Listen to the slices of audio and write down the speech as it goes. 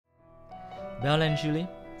Bella and Julie,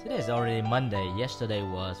 today is already Monday. Yesterday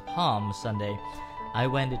was Palm Sunday. I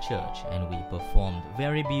went to church and we performed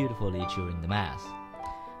very beautifully during the Mass.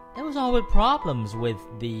 There was always problems with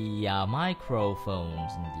the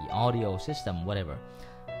microphones and the audio system, whatever.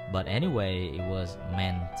 But anyway, it was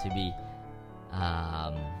meant to be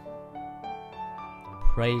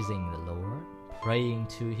praising the Lord, praying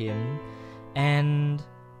to Him, and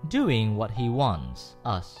doing what He wants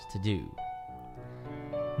us to do.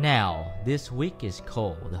 Now, this week is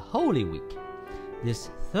called the Holy Week. This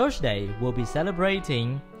Thursday, we'll be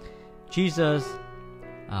celebrating Jesus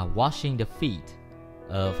washing the feet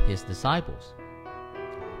of His disciples.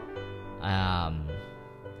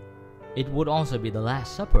 It would also be the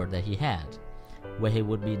Last Supper that He had, where He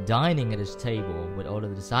would be dining at His table with all of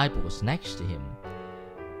the disciples next to Him,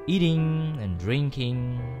 eating and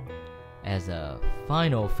drinking as a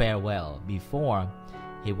final farewell before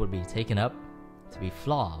He would be taken up to be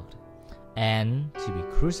flogged and to be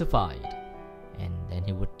crucified, and then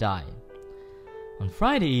He would die. On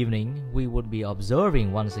Friday evening, we would be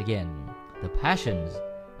observing once again the passions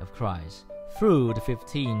of Christ through the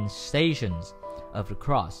 15 stations of the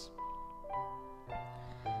cross.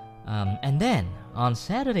 And then on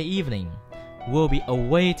Saturday evening, we'll be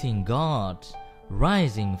awaiting God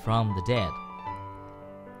rising from the dead.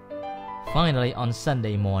 Finally, on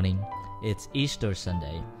Sunday morning, it's Easter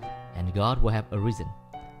Sunday, and God will have arisen.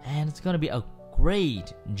 And it's going to be a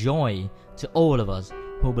great joy to all of us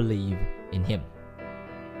who believe in Him.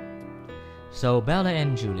 So, Bella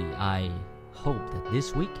and Julie, I hope that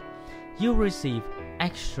this week you'll receive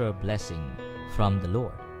extra blessing from the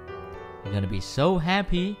Lord. You're going to be so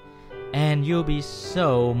happy, and you'll be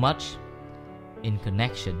so much in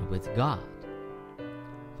connection with God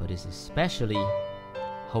for this especially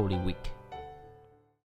Holy Week.